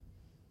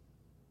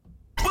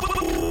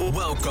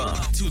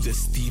Welcome to the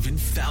Stephen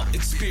Fout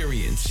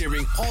Experience,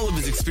 sharing all of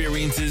his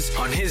experiences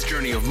on his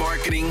journey of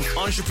marketing,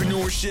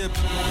 entrepreneurship,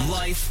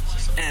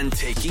 life, and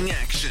taking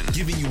action,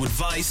 giving you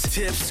advice,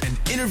 tips, and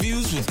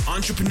interviews with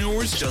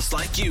entrepreneurs just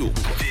like you.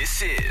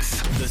 This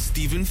is the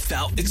Stephen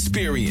Fout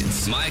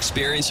Experience. My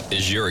experience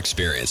is your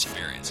experience.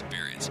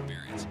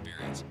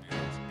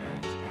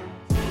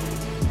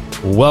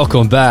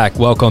 Welcome back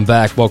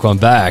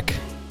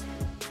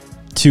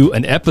to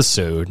an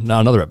episode,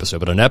 not another episode,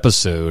 but an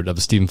episode of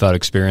the Stephen Fout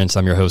Experience.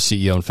 I'm your host,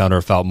 CEO, and founder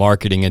of Fout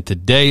Marketing, and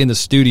today in the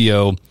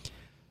studio,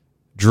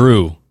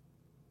 Drew.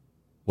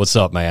 What's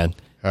up, man?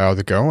 How's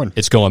it going?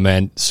 It's going,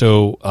 man.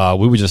 So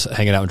we were just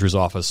hanging out in Drew's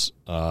office,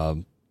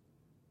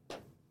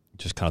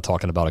 just kind of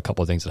talking about a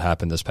couple of things that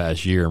happened this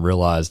past year, and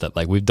realized that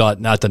we've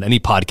not done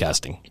any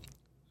podcasting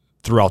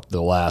throughout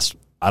the last,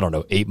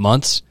 8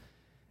 months.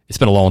 It's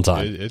been a long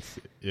time.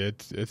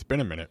 It's been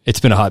a minute. It's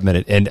been a hot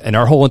minute, and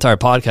our whole entire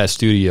podcast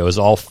studio is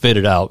all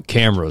fitted out,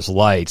 cameras,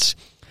 lights,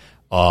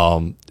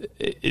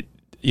 upgraded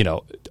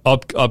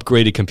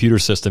computer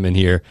system in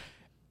here,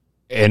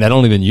 and I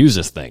don't even use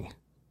this thing.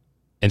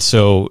 And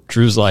so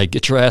Drew's like,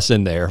 "Get your ass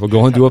in there. We're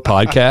going to do a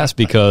podcast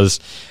because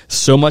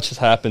so much has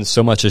happened,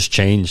 so much has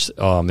changed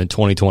in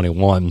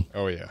 2021.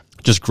 Oh yeah,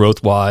 just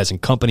growth wise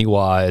and company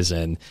wise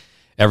and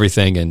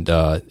everything. And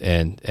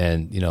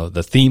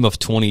the theme of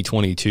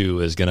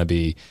 2022 is going to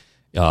be."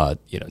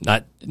 Not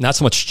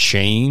so much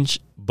change,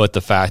 but the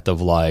fact of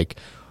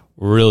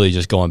really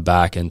just going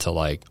back into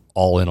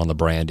all in on the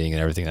branding and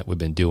everything that we've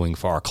been doing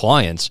for our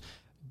clients,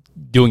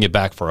 doing it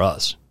back for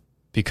us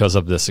because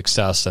of the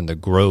success and the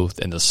growth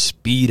and the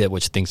speed at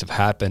which things have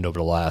happened over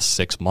the last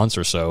 6 months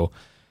or so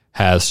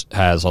has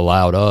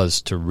allowed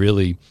us to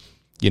really,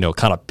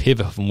 kind of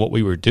pivot from what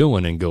we were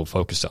doing and go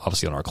focus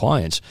obviously on our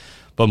clients.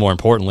 But more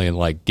importantly,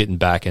 in getting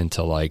back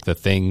into the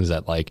things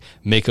that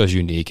make us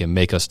unique and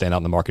make us stand out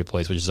in the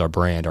marketplace, which is our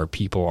brand, our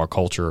people, our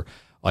culture,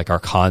 our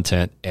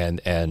content,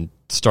 and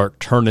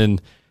start turning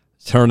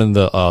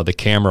the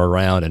camera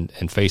around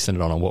and facing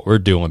it on what we're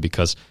doing,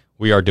 because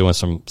we are doing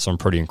some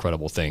pretty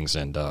incredible things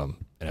and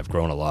have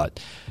grown a lot.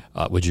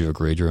 Would you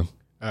agree, Drew?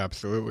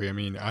 Absolutely. I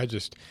mean, I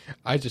just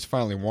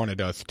finally wanted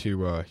us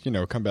to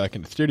come back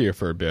in the studio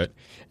for a bit,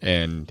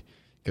 and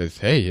because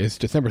hey, it's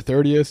December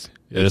 30th.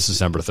 It is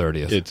December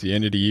 30th. It's the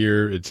end of the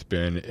year. It's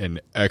been an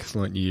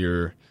excellent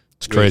year.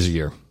 It's a crazy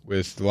year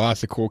with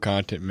lots of cool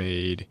content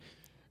made.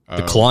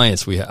 The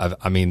clients we have,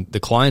 the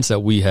clients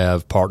that we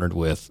have partnered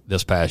with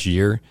this past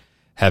year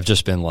have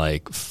just been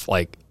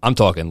I'm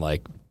talking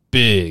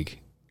big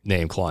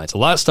name clients. A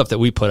lot of stuff that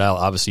we put out,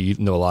 obviously, you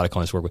know, a lot of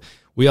clients work with.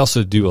 We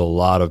also do a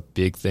lot of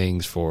big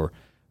things for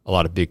a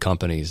lot of big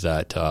companies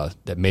that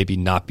maybe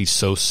not be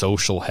so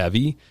social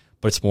heavy,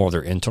 but it's more of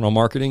their internal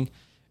marketing.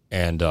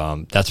 And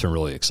that's been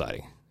really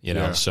exciting,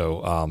 Yeah.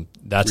 So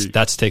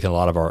that's taken a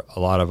lot of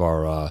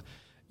our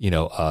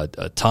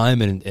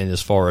time and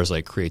as far as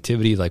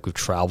creativity. We've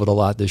traveled a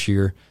lot this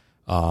year.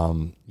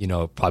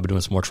 Probably doing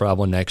some more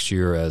traveling next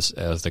year as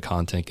the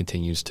content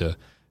continues to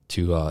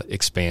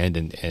expand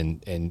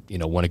and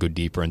want to go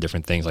deeper in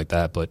different things like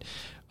that. But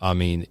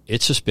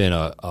it's just been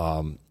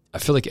I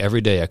feel like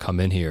every day I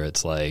come in here,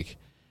 it's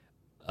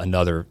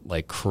another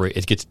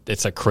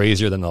it's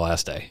crazier than the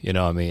last day.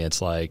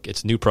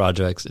 It's new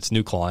projects, it's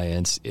new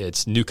clients,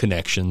 it's new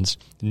connections,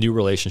 new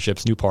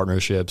relationships, new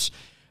partnerships,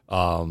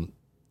 and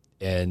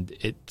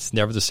it's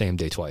never the same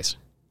day twice.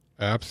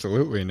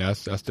 Absolutely, and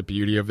that's the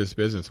beauty of this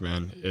business,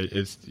 man.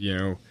 It's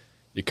you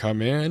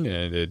come in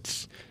and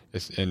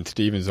and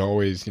Steven's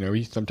always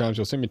sometimes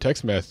you'll send me a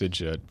text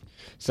message at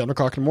 7:00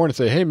 in the morning and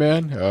say, "Hey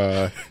man,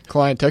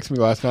 client texted me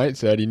last night,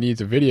 said he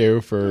needs a video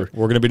for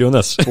we're going to be doing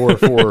this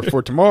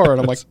for tomorrow," and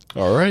I'm like,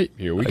 "All right,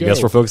 here we go." I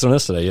guess we're focused on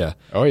this today, yeah.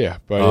 Oh yeah,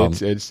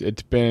 but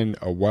it's been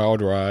a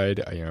wild ride.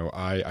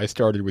 I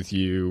started with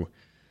you,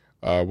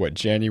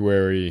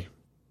 January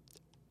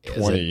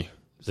 20?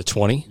 Is it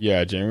 20?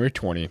 Yeah, January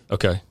 20.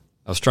 Okay.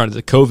 I was trying to,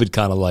 the COVID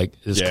kind of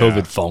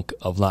COVID funk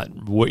of not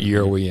what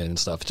year are we in and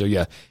stuff. So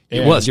yeah,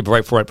 it was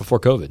right before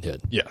COVID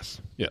hit.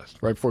 Yes,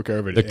 right before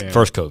COVID. The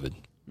first COVID.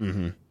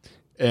 Mm-hmm.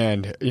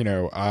 And,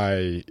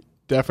 I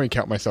definitely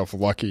count myself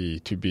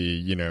lucky to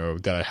be,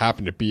 that I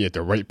happened to be at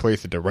the right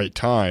place at the right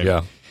time.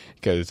 Yeah.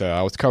 Because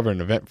I was covering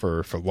an event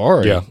for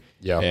Laurie. Yeah,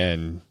 yeah.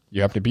 And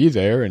you happened to be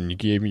there, and you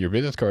gave me your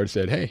business card and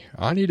said, "Hey,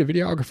 I need a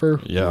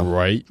videographer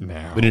right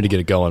now. We need to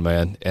get it going,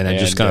 man." And then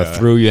just kind of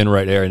threw you in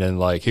right there, and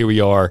then here we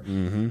are.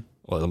 Mm-hmm.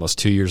 Almost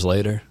 2 years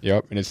later.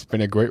 Yep, and it's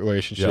been a great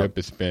relationship. Yep.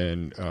 It's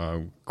been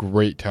a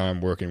great time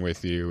working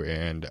with you,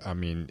 and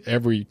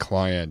every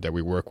client that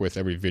we work with,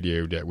 every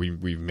video that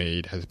we've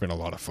made has been a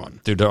lot of fun.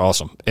 Dude, they're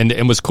awesome. And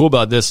what's cool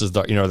about this is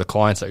the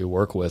clients that we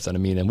work with,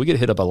 and we get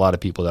hit up a lot of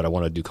people that I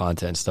want to do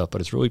content and stuff, but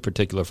it's really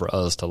particular for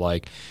us to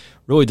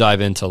really dive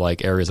into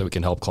areas that we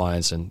can help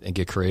clients and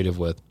get creative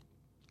with.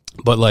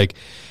 But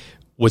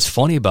what's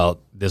funny about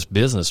this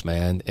business,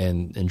 man,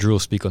 and Drew will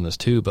speak on this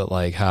too, but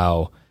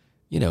how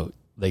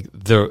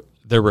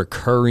the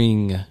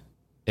recurring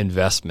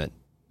investment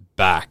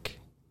back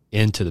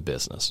into the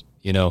business.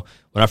 When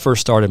I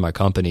first started my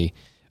company,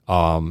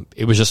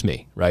 it was just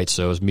me, right?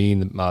 So it was me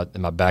in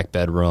my back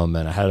bedroom,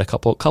 and I had a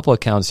couple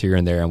accounts here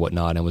and there and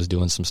whatnot, and was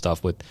doing some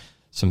stuff with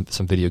some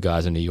video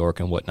guys in New York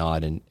and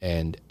whatnot.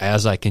 And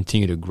as I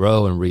continued to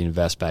grow and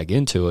reinvest back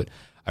into it,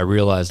 I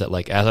realized that,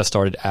 like, as I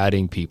started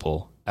adding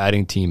people,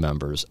 adding team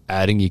members,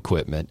 adding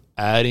equipment,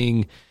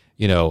 adding,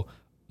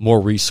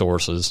 more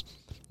resources,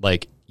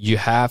 like, you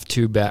have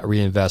to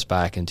reinvest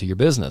back into your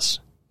business.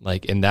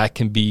 Like, and that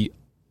can be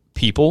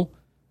people,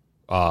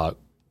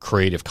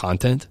 creative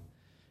content,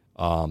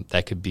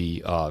 that could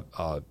be,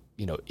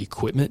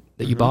 equipment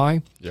that you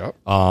buy,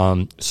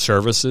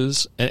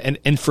 services.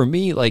 And for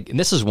me, like, and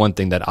this is one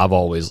thing that I've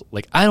always,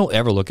 like, I don't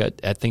ever look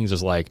at things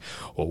as like,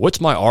 well, what's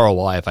my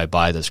ROI if I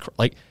buy this?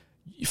 Like,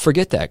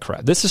 forget that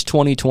crap. This is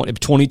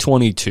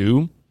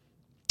 2022.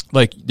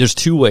 Like, there's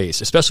two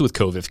ways, especially with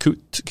COVID.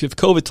 If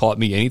COVID taught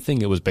me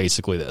anything, it was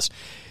basically this: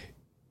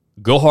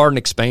 go hard and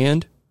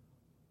expand,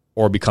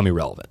 or become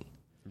irrelevant.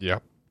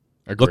 Yep.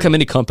 Agreed. Look how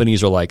many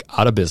companies are, like,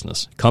 out of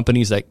business.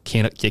 Companies that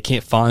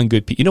can't find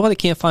good people. You know why they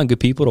can't find good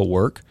people to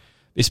work?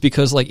 It's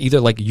because, like, either,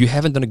 like, you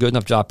haven't done a good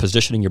enough job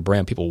positioning your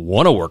brand. People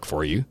want to work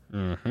for you,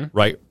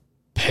 right?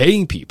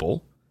 Pay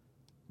people,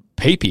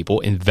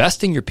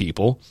 invest in your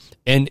people,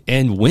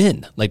 and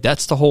win. Like,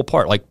 that's the whole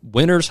part. Like,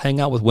 winners hang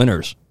out with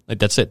winners. Like,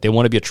 that's it. They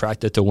want to be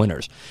attracted to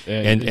winners.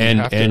 And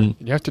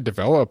you have to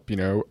develop,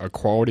 a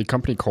quality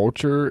company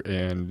culture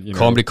and,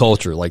 company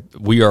culture. Like,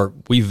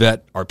 we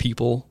vet our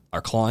people,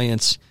 our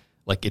clients.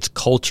 Like, it's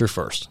culture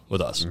first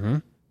with us,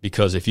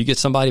 because if you get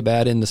somebody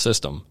bad in the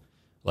system,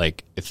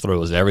 like, it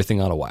throws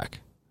everything out of whack,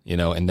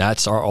 and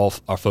that's our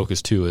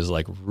focus too, is,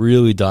 like,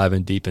 really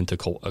diving deep into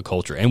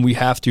culture. And we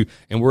have to,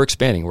 and we're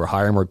expanding, we're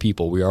hiring more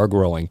people, we are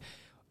growing,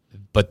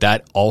 but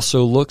that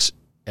also looks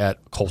at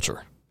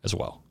culture as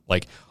well.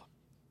 Like,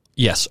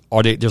 yes,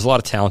 there's a lot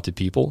of talented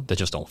people that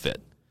just don't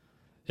fit.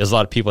 There's a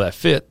lot of people that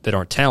fit that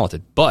aren't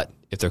talented, but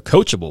if they're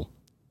coachable,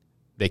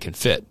 they can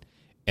fit.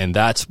 And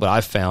that's what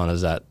I've found,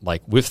 is that,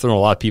 like, we've thrown a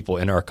lot of people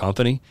in our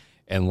company,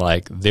 and,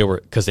 like,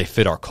 because they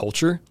fit our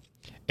culture,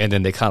 and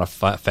then they kind of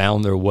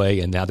found their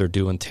way, and now they're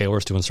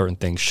Taylor's doing certain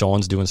things,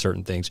 Sean's doing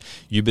certain things,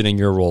 you've been in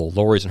your role,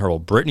 Lori's in her role,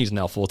 Brittany's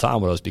now full time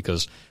with us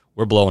because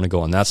we're blowing and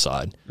going that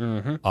side.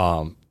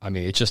 I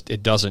mean,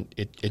 it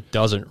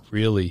doesn't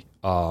really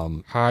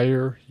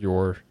hire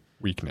your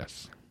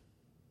weakness.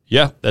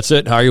 Yeah, that's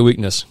it. Hire your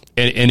weakness.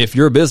 And if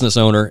you're a business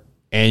owner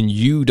and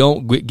you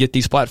don't get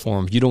these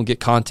platforms, you don't get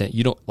content,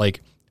 you don't,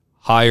 like,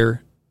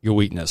 hire your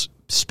weakness.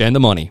 Spend the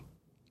money.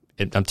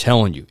 I'm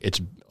telling you,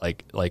 it's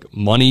like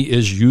money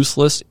is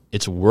useless.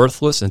 It's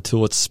worthless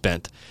until it's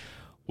spent.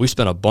 We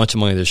spent a bunch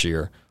of money this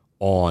year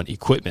on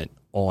equipment,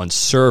 on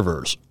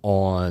servers,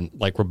 on,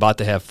 like, we're about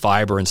to have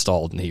fiber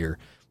installed in here.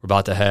 We're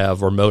about to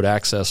have remote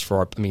access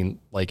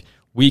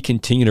we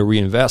continue to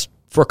reinvest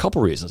for a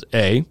couple reasons.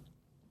 A,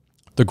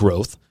 the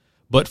growth,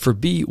 but for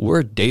B, we're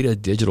a data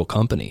digital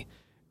company.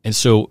 And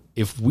so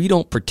if we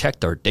don't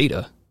protect our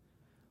data,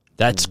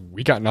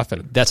 we got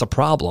nothing. That's a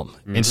problem.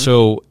 And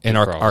so,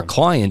 our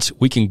clients,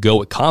 we can go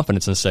with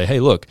confidence and say,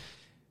 hey, look,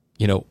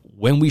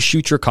 when we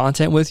shoot your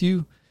content with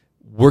you,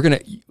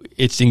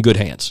 it's in good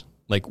hands.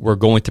 Like, we're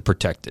going to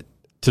protect it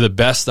to the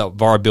best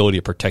of our ability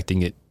of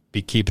protecting it,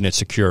 be keeping it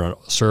secure on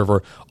a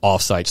server,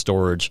 offsite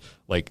storage,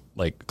 like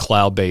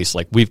cloud-based.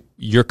 Like,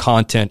 your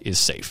content is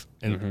safe.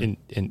 And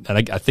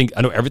I think,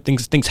 I know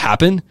things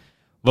happen,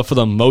 but for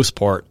the most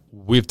part,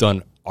 we've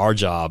done our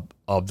job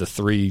of the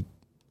three.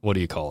 What do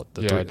you call it?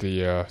 The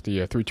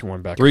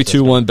 3-2-1 backup.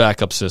 3-2-1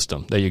 backup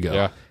system. There you go.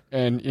 Yeah,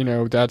 and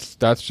that's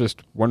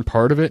just one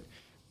part of it,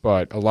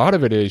 but a lot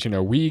of it is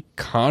we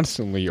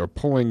constantly are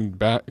pulling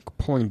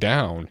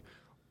down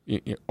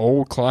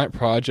old client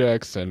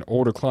projects and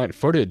older client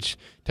footage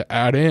to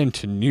add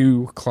into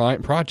new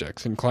client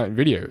projects and client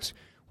videos.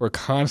 We're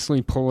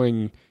constantly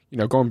pulling,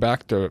 going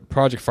back to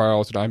project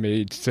files that I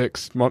made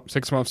 6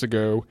 months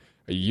ago,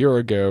 a year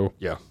ago.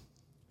 Yeah,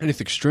 and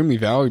it's extremely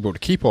valuable to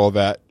keep all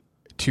that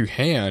to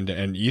hand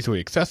and easily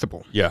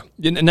accessible. Yeah.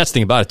 And that's the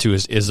thing about it too,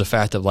 is the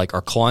fact of, like,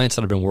 our clients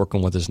that have been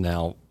working with us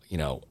now,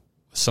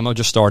 some are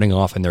just starting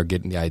off and they're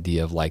getting the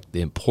idea of, like, the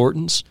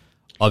importance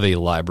of a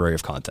library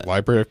of content.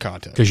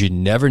 Because you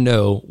never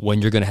know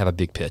when you're going to have a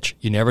big pitch.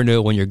 You never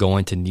know when you're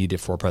going to need it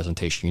for a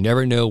presentation. You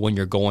never know when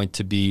you're going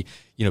to be,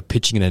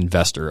 pitching an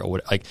investor or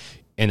what, like,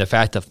 and the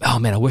fact of, oh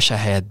man, I wish I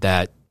had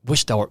that.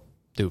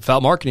 Dude,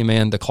 Fout Marketing,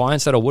 man, the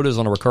clients that are with us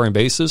on a recurring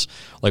basis,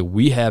 like,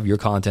 we have your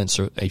content.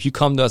 So if you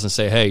come to us and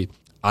say, hey,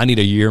 I need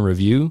a year in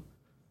review,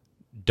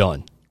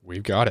 done.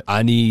 We've got it.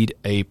 I need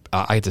I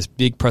have this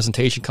big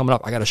presentation coming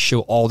up. I got to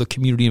show all the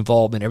community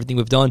involvement, everything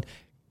we've done.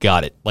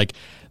 Got it. Like,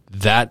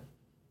 that,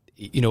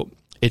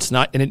 it's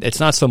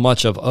not so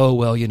much of, oh,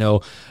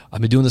 well,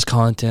 I've been doing this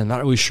content, I'm not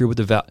really sure what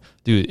the value.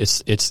 Dude,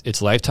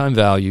 it's lifetime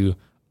value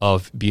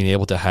of being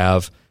able to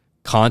have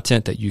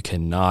content that you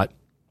cannot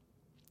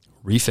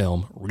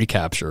refilm,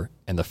 recapture,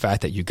 and the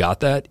fact that you got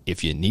that,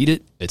 if you need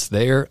it, it's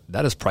there.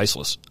 That is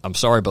priceless. I'm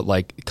sorry, but,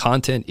 like,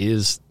 content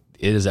is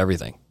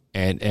everything.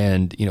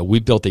 And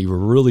we built a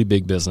really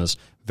big business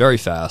very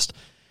fast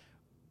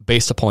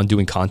based upon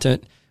doing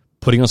content,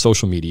 putting on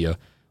social media,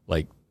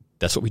 like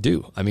that's what we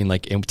do. I mean,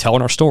 like, and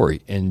telling our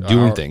story and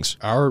doing things.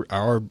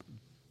 Our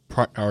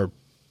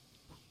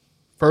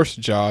first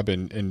job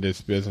in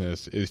this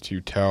business is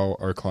to tell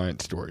our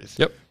client stories.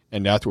 Yep.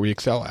 And that's what we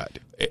excel at.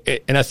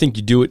 And I think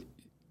you do it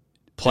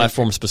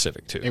platform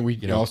specific too. And we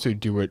also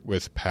do it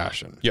with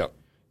passion. Yep.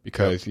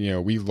 Because,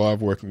 we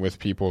love working with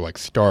people like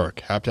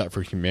Stark, Habitat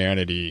for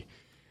Humanity,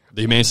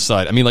 the Humane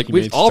Society. I mean, like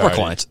all of our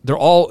clients,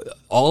 all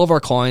of our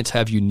clients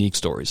have unique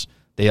stories.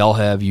 They all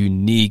have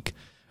unique,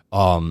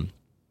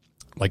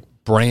 like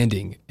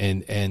branding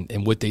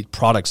and what they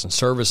products and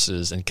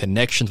services and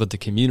connections with the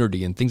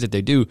community and things that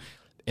they do.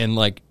 And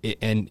like,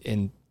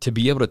 and to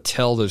be able to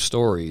tell those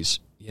stories,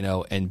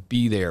 and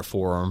be there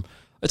for them,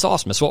 it's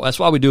awesome. That's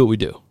why we do what we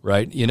do,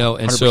 right? And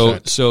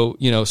 100%.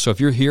 so if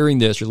you're hearing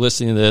this, you're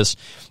listening to this,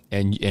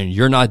 and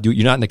you're not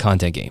in the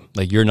content game.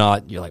 Like you're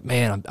like,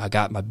 man, I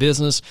got my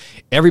business.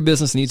 Every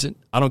business needs it.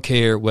 I don't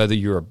care whether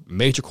you're a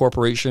major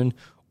corporation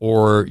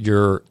or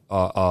you're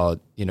a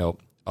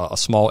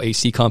small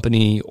AC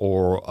company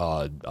or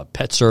a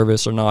pet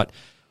service or not.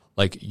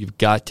 Like you've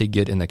got to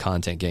get in the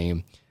content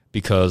game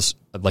because,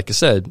 like I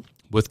said,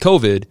 with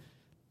COVID,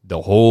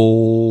 the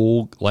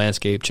whole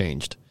landscape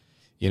changed.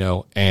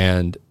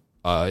 And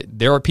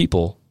there are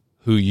people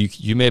who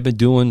you may have been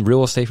doing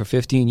real estate for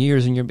 15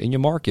 years in your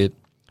market,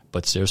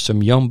 but there's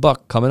some young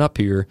buck coming up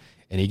here,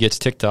 and he gets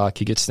TikTok,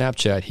 he gets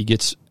Snapchat, he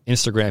gets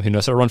Instagram, he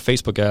knows how to run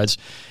Facebook ads.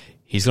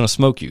 He's going to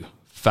smoke you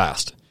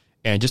fast.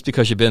 And just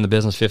because you've been in the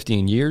business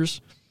 15 years,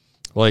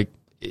 like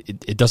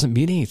it doesn't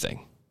mean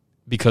anything.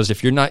 Because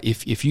if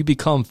you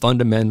become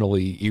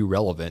fundamentally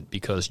irrelevant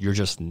because you're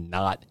just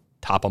not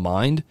top of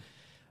mind,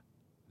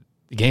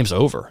 the game's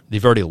over.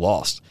 They've already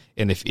lost.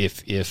 And if you're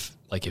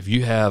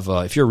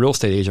a real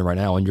estate agent right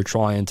now and you're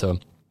trying to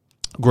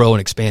grow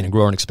and expand and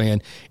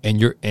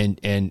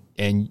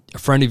a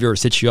friend of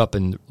yours hits you up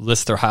and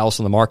lists their house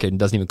on the market and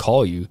doesn't even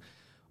call you,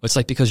 it's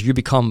like because you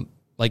become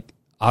like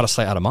out of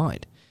sight, out of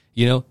mind,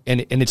 and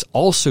it's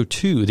also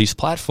too, these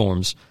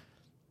platforms,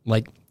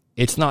 like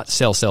it's not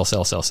sell.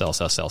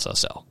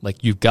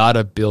 Like you've got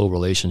to build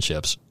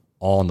relationships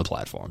on the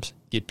platforms.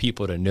 Get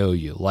people to know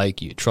you,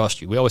 like you,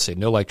 trust you. We always say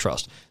know, like,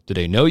 trust. Do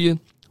they know you?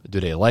 Do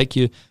they like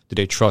you? Do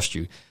they trust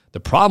you? The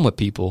problem with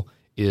people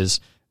is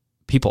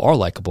people are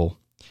likable.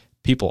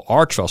 People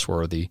are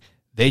trustworthy.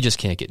 They just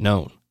can't get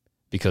known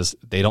because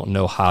they don't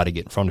know how to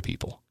get in front of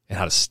people and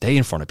how to stay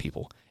in front of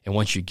people. And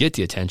once you get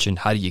the attention,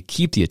 how do you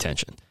keep the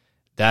attention?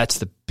 That's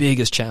the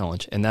biggest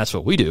challenge, and that's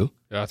what we do.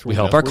 We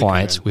help our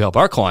clients. We help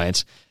our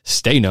clients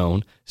stay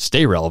known,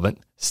 stay relevant,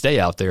 stay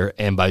out there,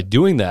 and by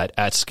doing that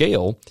at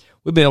scale,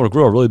 we've been able to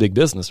grow a really big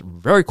business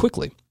very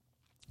quickly.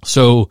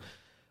 So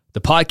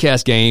the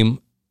podcast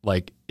game,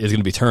 like, is going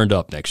to be turned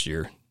up next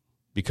year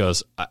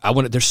because I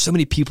want to, there's so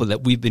many people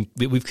that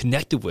we've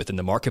connected with in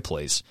the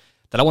marketplace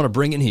that I want to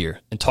bring in here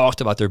and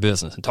talk about their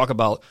business and talk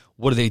about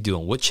what are they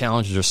doing, what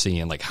challenges they're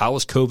seeing, like how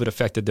has COVID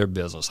affected their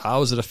business, how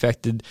has it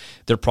affected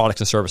their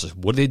products and services,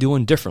 what are they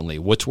doing differently,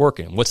 what's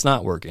working, what's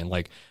not working.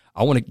 Like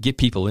I want to get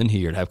people in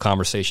here and have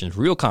conversations,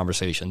 real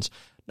conversations,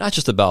 not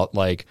just about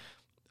like,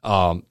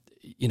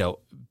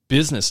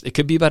 business. It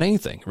could be about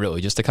anything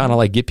really, just to kind of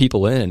like get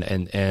people in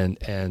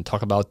and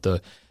talk about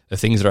the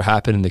things that are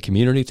happening in the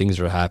community, things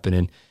that are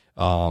happening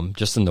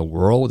just in the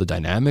world, the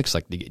dynamics.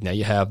 Like now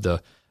you have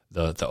the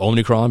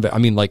Omicron. I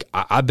mean, like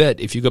I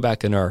bet if you go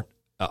back in on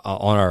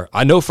our,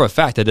 I know for a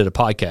fact I did a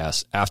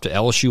podcast after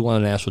LSU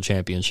won a national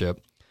championship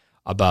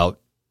about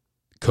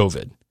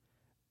COVID.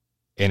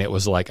 And it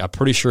was like, I'm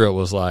pretty sure it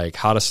was like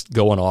how to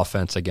go on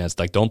offense against,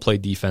 like, don't play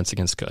defense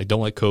against, like,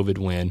 don't let COVID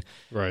win.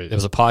 Right. It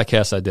was a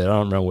podcast I did. I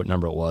don't remember what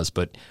number it was,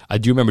 but I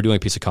do remember doing a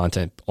piece of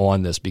content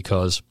on this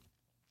because,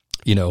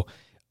 I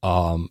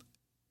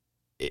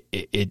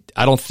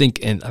don't think,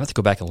 and I have to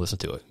go back and listen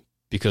to it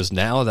because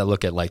now that I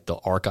look at like the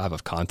archive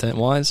of content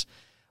wise,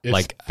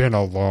 it's been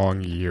a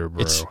long year,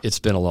 bro. It's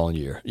been a long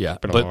year. Yeah.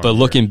 But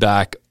looking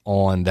back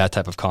on that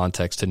type of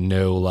context to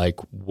know like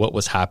what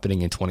was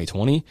happening in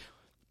 2020,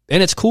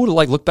 and it's cool to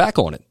like look back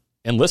on it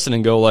and listen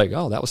and go like,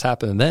 oh, that was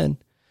happening then.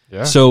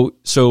 Yeah.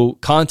 So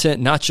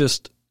content, not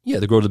just,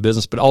 to grow the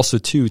business, but also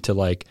too, to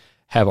like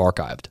have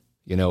archived,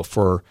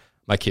 for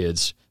my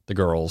kids, the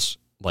girls,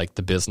 like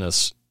the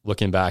business,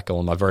 looking back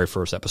on my very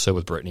first episode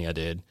with Brittany, I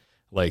did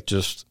like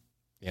just,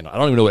 I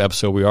don't even know what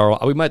episode we are.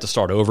 We might have to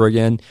start over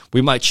again.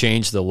 We might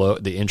change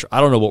the intro.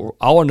 I don't know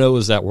all I know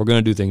is that we're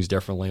going to do things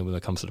differently when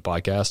it comes to the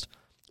podcast.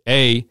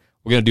 A,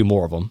 we're going to do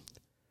more of them.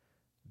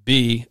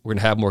 B, we're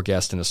going to have more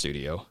guests in the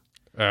studio.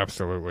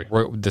 Absolutely.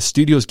 The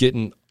studio's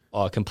getting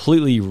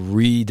completely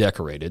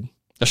redecorated.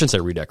 I shouldn't say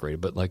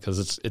redecorated, but like,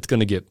 cause it's going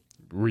to get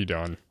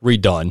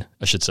redone,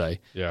 I should say.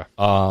 Yeah. It's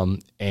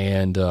going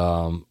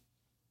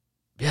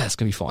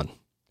to be fun.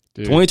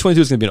 Dude.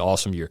 2022 is going to be an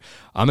awesome year.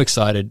 I'm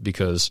excited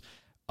because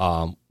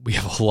we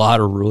have a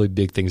lot of really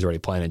big things already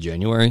planned in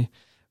January.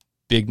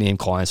 Big name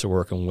clients we're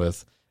working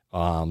with.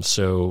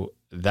 So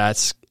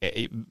that's,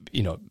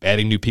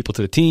 adding new people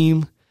to the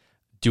team,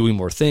 doing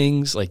more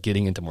things, like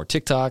getting into more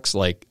TikToks.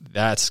 Like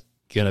that's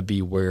going to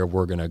be where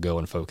we're going to go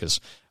and focus.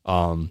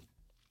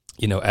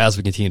 as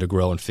we continue to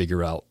grow and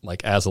figure out,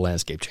 like, as the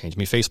landscape change. I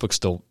mean, Facebook's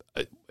still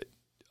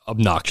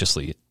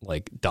obnoxiously,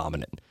 like,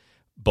 dominant,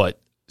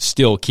 but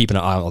still keeping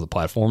an eye on all the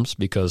platforms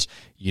because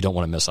you don't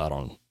want to miss out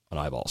on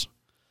eyeballs.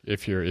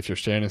 If you're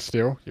standing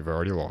still, you've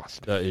already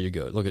lost. There you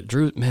go. Look at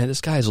Drew, man. This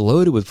guy's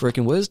loaded with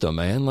freaking wisdom,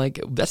 man. Like,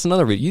 that's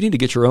another. You need to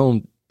get your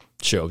own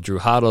show, Drew.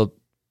 How to?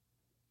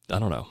 I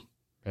don't know.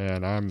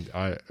 And I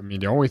mean,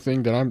 the only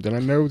thing that I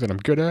know that I'm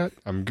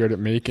good at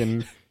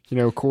making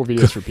cool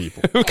videos for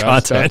people.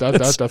 Content.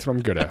 That's what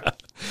I'm good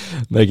at.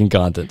 Making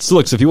content. So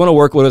look, if you want to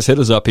work with us, hit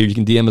us up here. You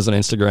can DM us on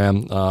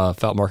Instagram,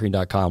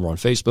 foutmarketing.com. We're on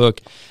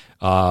Facebook.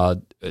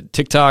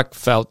 TikTok,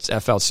 Fout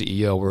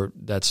CEO. We're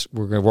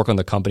going to work on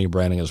the company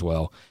branding as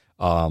well.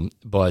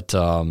 But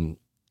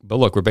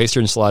look, we're based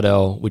here in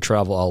Slidell. We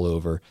travel all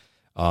over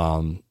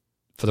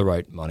for the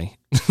right money.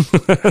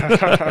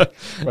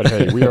 But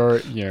hey, we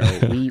are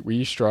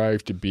we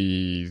strive to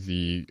be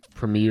the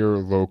premier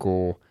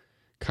local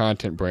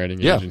content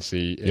branding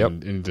agency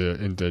in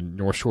the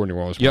North Shore New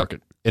Orleans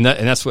market. And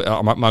that's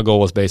what my goal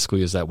was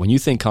basically, is that when you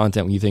think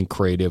content, when you think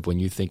creative, when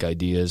you think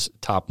ideas,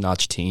 top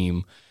notch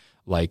team,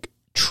 like,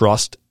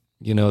 trust,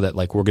 that,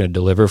 like, we're going to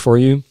deliver for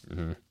you.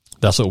 Mm-hmm.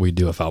 That's what we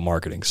do at Fout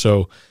Marketing.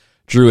 So,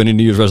 Drew, any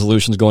New Year's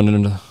resolutions going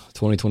into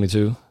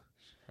 2022?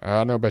 I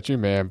don't know about you,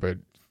 man, but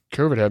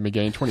COVID had me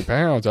gain 20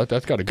 pounds.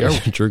 That's got to go.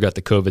 Drew got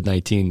the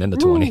COVID-19, then the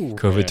 20. Ooh,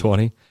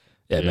 COVID-20.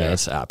 Yeah, man,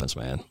 it happens,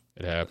 man.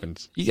 It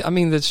happens. I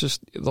mean, that's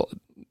just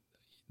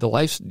the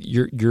life,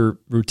 your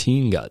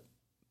routine got.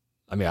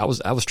 I mean, I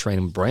was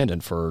training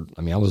Brandon for.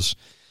 I mean, I was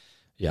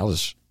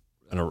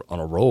on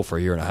a roll for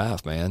a year and a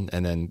half, man.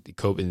 And then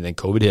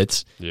COVID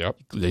hits. Yep.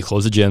 They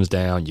close the gyms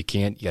down. You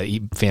got to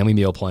eat family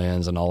meal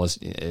plans and all this.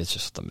 It's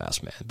just a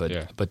mess, man.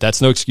 But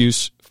that's no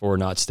excuse for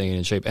not staying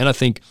in shape. And I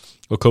think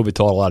what COVID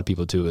taught a lot of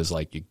people too is,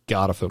 like, you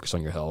got to focus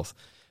on your health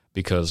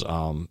because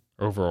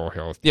overall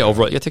health. Yeah,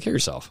 overall, take care of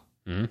yourself.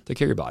 Mm-hmm. Take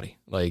care of your body.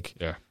 Like,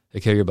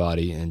 take care of your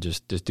body and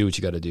just do what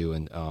you got to do.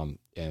 And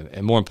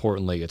more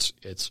importantly,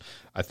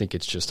 I think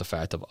it's just a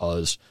fact of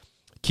us.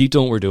 Keep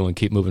doing what we're doing.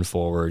 Keep moving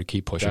forward.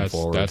 Keep pushing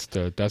forward. That's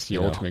the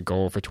ultimate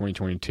goal for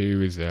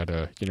 2022. Is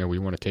that we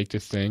want to take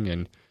this thing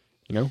and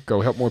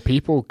go help more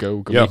people.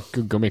 Go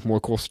make more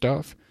cool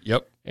stuff.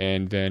 Yep.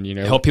 And then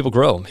help people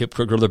grow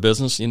their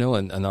business.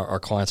 And our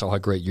clients all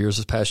had great years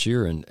this past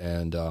year,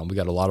 and we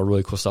got a lot of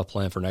really cool stuff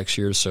planned for next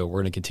year. So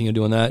we're going to continue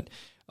doing that.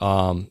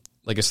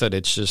 Like I said,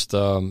 it's just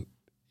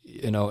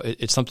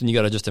it's something you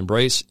got to just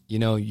embrace.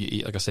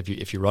 Like I said,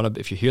 if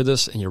you hear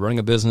this and you're running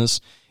a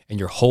business and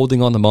you're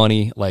holding on the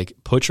money, like,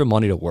 put your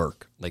money to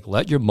work. Like,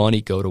 let your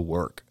money go to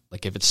work.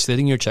 Like, if it's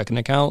sitting in your checking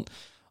account,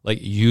 like,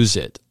 use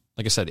it.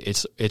 Like I said,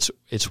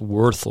 it's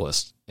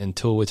worthless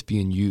until it's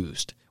being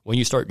used. When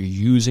you start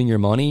using your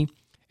money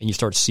and you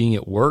start seeing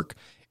it work,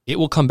 it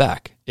will come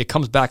back. It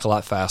comes back a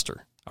lot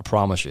faster. I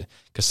promise you.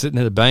 Because sitting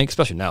in the bank,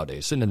 especially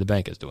nowadays, sitting in the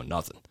bank is doing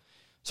nothing.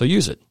 So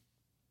use it.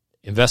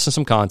 Invest in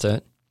some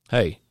content.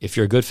 Hey, if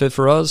you're a good fit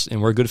for us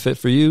and we're a good fit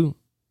for you,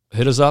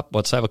 hit us up.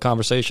 Let's have a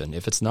conversation.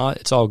 If it's not,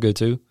 it's all good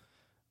too.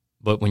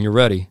 But when you're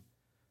ready,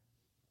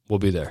 we'll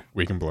be there.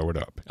 We can blow it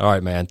up. All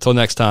right, man. Until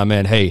next time,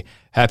 man. Hey,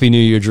 Happy New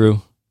Year,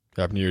 Drew.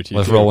 Happy New Year to you.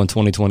 Let's roll in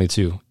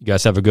 2022. You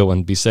guys have a good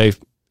one. Be safe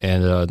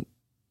and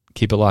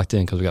keep it locked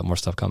in because we got more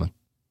stuff coming.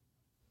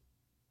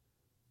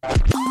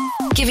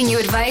 Giving you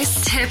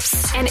advice,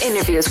 tips, and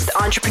interviews with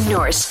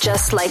entrepreneurs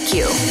just like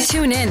you.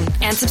 Tune in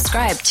and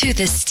subscribe to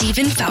the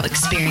Stephen Fout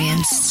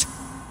Experience.